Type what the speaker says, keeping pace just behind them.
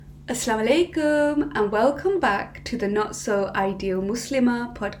Assalamu alaikum and welcome back to the Not So Ideal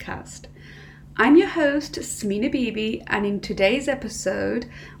Muslimah podcast. I'm your host Smina Bibi, and in today's episode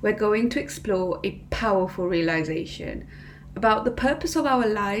we're going to explore a powerful realization about the purpose of our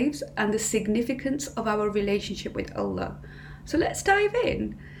lives and the significance of our relationship with Allah. So let's dive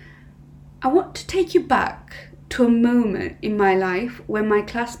in. I want to take you back to a moment in my life when my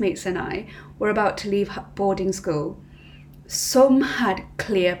classmates and I were about to leave boarding school. Some had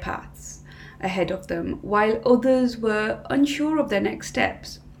clear paths ahead of them, while others were unsure of their next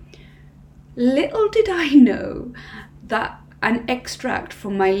steps. Little did I know that an extract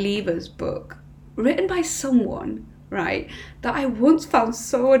from my Leavers book, written by someone, that I once found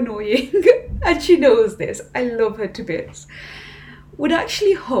so annoying, and she knows this, I love her to bits, would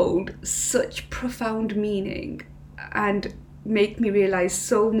actually hold such profound meaning and make me realise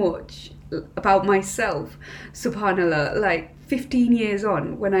so much about myself. Subhanallah, like 15 years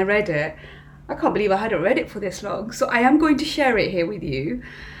on when I read it, I can't believe I hadn't read it for this long. So I am going to share it here with you,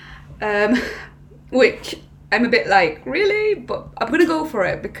 which I'm a bit like, really? But I'm going to go for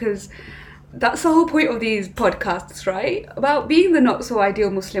it because that's the whole point of these podcasts, right? About being the not so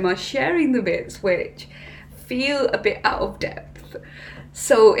ideal Muslimah, sharing the bits which feel a bit out of depth.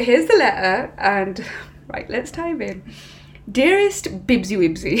 So here's the letter and let's dive in. Dearest Bibsy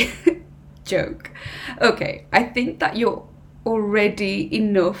Wibsy, joke. Okay, I think that you're already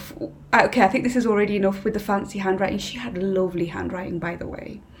enough. Okay, I think this is already enough with the fancy handwriting. She had lovely handwriting, by the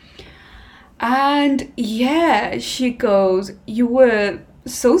way. And yeah, she goes, you were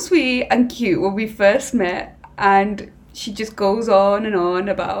so sweet and cute when we first met. And she just goes on and on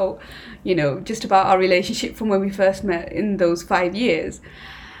about, just about our relationship from when we first met in those 5 years.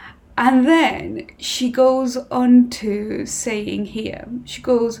 And then she goes on to saying here, she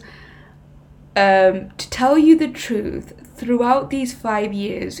goes, to tell you the truth, throughout these 5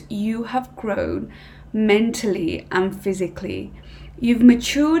 years, you have grown mentally and physically. You've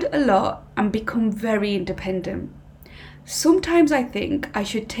matured a lot and become very independent. Sometimes I think I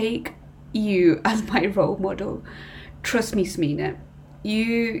should take you as my role model. Trust me, Smina,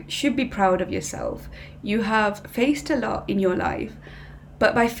 you should be proud of yourself. You have faced a lot in your life,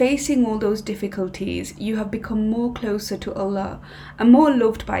 but by facing all those difficulties, you have become more closer to Allah and more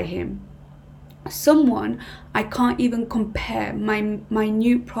loved by Him. Someone I can't even compare my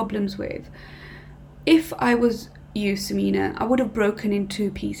minute problems with. If I was you, Samina, I would have broken in 2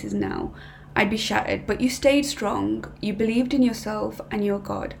 pieces now. I'd be shattered, but you stayed strong. You believed in yourself and your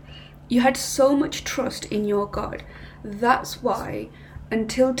God. You had so much trust in your God. That's why,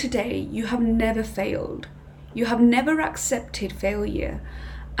 until today, you have never failed. You have never accepted failure.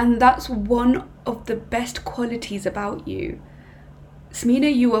 And that's one of the best qualities about you.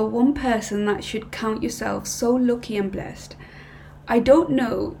 Smina, you are one person that should count yourself so lucky and blessed. I don't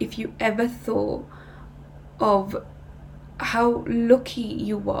know if you ever thought of how lucky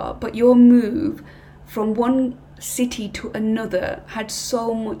you are, but your move from one city to another had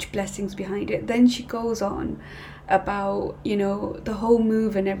so much blessings behind it. Then she goes on about, the whole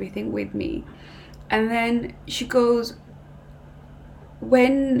move and everything with me. And then she goes,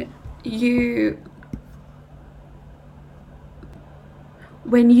 when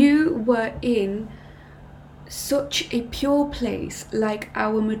you were in such a pure place like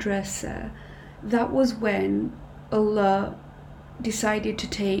our madrasa, that was when Allah decided to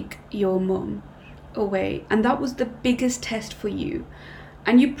take your mum away. And that was the biggest test for you.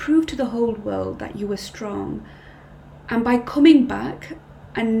 And you proved to the whole world that you were strong. And by coming back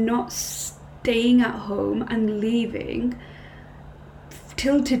and not staying at home and leaving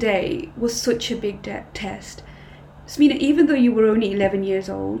till today was such a big test. Smina, even though you were only 11 years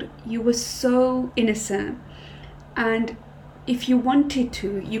old, you were so innocent, and if you wanted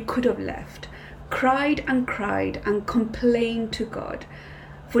to, you could have left, cried and complained to God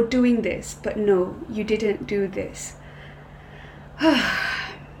for doing this, but no, you didn't do this.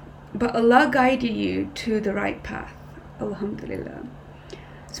 But Allah guided you to the right path, alhamdulillah.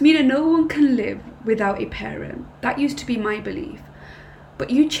 Smina, no one can live without a parent. That used to be my belief. But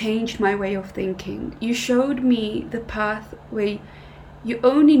you changed my way of thinking. You showed me the path where you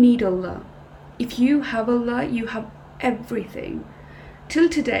only need Allah. If you have Allah, you have everything. Till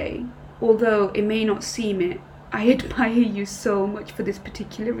today, although it may not seem it, I admire you so much for this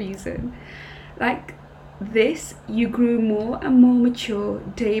particular reason. Like this, you grew more and more mature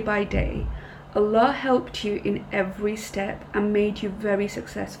day by day. Allah helped you in every step and made you very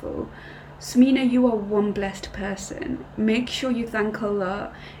successful. Smina, you are one blessed person. Make sure you thank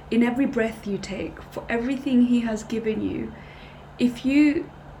Allah in every breath you take for everything He has given you. If you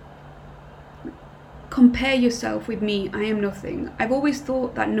compare yourself with me. I am nothing. I've always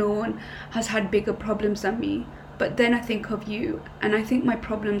thought that no one has had bigger problems than me. But then I think of you, and I think my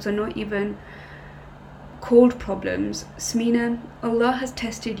problems are not even called problems. Smina, Allah has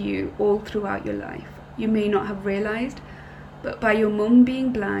tested you all throughout your life. You may not have realized, but by your mum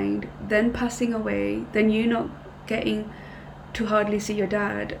being blind, then passing away, then you not getting to hardly see your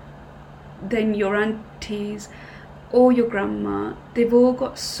dad, then your aunties or your grandma, they've all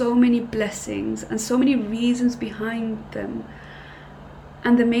got so many blessings and so many reasons behind them.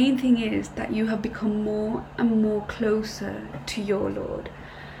 And the main thing is that you have become more and more closer to your Lord.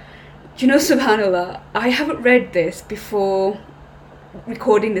 Do you know, subhanAllah, I haven't read this before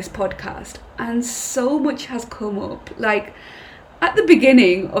recording this podcast, and so much has come up. Like, at the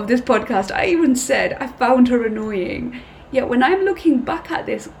beginning of this podcast, I even said I found her annoying. Yet when I'm looking back at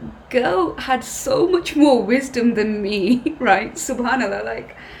this, girl had so much more wisdom than me, right? Subhanallah,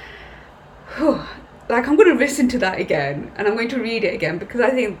 like I'm going to listen to that again, and I'm going to read it again, because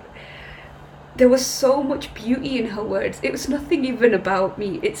I think there was so much beauty in her words. It was nothing even about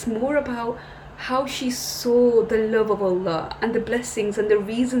me. It's more about how she saw the love of Allah and the blessings and the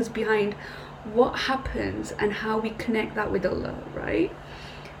reasons behind what happens and how we connect that with Allah, right?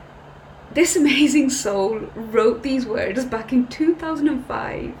 This amazing soul wrote these words back in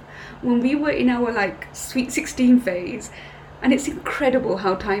 2005 when we were in our sweet 16 phase, and it's incredible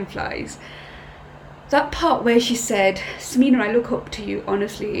how time flies. That part where she said, Smina, I look up to you,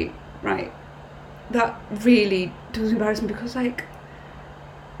 honestly, right, that really does embarrass me, because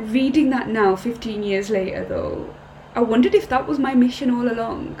reading that now 15 years later though, I wondered if that was my mission all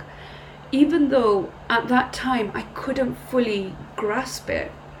along, even though at that time I couldn't fully grasp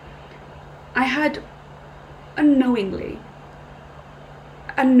it. I had unknowingly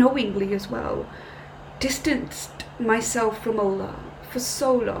as well, distanced myself from Allah for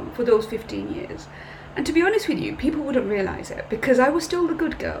so long, for those 15 years. And to be honest with you, people wouldn't realise it, because I was still the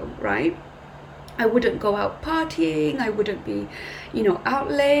good girl, right? I wouldn't go out partying, I wouldn't be,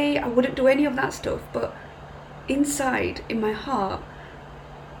 out late, I wouldn't do any of that stuff. But inside, in my heart,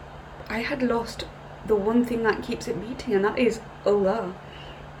 I had lost the one thing that keeps it beating, and that is Allah.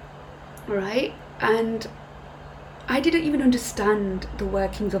 Right? And I didn't even understand the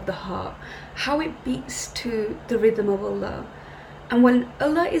workings of the heart, how it beats to the rhythm of Allah. And when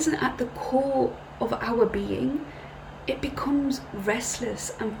Allah isn't at the core of our being, it becomes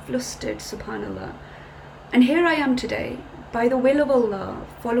restless and flustered, subhanAllah. And here I am today, by the will of Allah,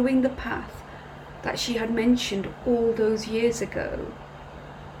 following the path that she had mentioned all those years ago.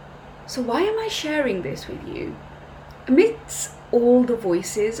 So why am I sharing this with you? Amidst all the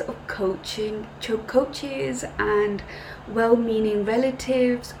voices of coaches and well-meaning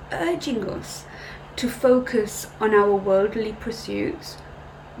relatives urging us to focus on our worldly pursuits,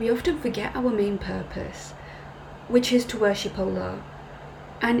 we often forget our main purpose, which is to worship Allah.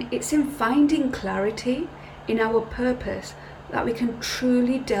 And it's in finding clarity in our purpose that we can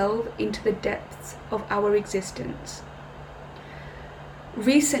truly delve into the depths of our existence.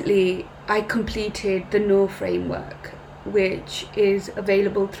 Recently, I completed the No framework, which is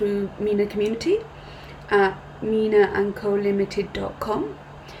available through Mina Community at minaandcolimited.com.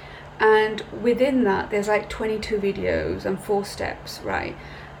 And within that, there's 22 videos and 4 steps, right?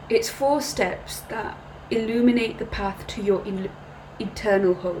 It's 4 steps that illuminate the path to your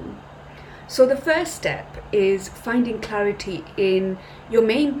eternal home. So the first step is finding clarity in your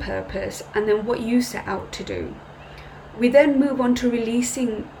main purpose and then what you set out to do. We then move on to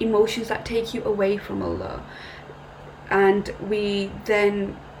releasing emotions that take you away from Allah. And we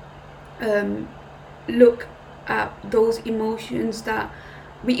then look at those emotions that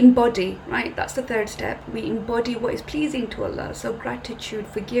we embody, right? That's the third step. We embody what is pleasing to Allah, so gratitude,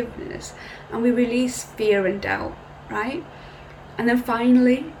 forgiveness, and we release fear and doubt, right? And then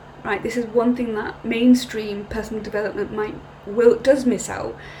finally, right, this is one thing that mainstream personal development does miss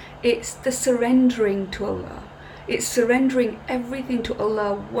out. It's the surrendering to Allah. It's surrendering everything to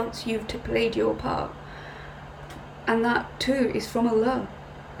Allah once you've played your part. And that too is from Allah,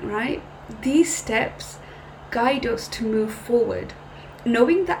 right? These steps guide us to move forward,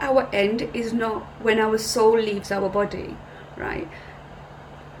 knowing that our end is not when our soul leaves our body, right?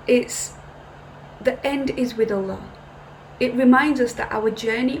 The end is with Allah. It reminds us that our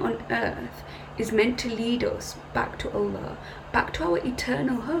journey on earth is meant to lead us back to Allah, back to our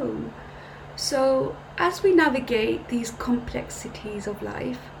eternal home. So as we navigate these complexities of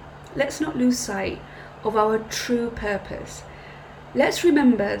life, let's not lose sight of our true purpose. Let's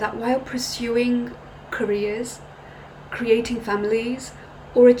remember that while pursuing careers, creating families,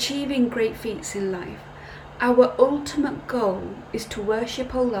 or achieving great feats in life, our ultimate goal is to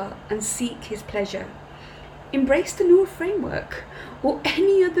worship Allah and seek His pleasure. embrace the Noor framework or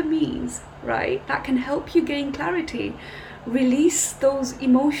any other means, right, that can help you gain clarity. Release those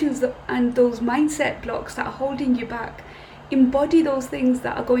emotions and those mindset blocks that are holding you back. Embody those things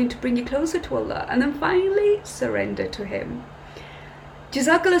that are going to bring you closer to Allah. And then finally, surrender to Him.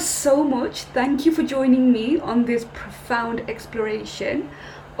 Jazakallah so much. Thank you for joining me on this profound exploration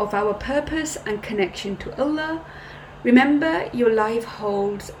of our purpose and connection to Allah. Remember, your life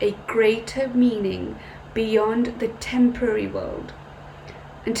holds a greater meaning beyond the temporary world.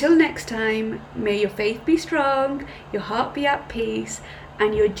 Until next time, may your faith be strong, your heart be at peace,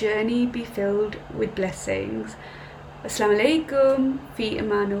 and your journey be filled with blessings. Assalamu alaikum, fi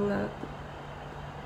amanullah.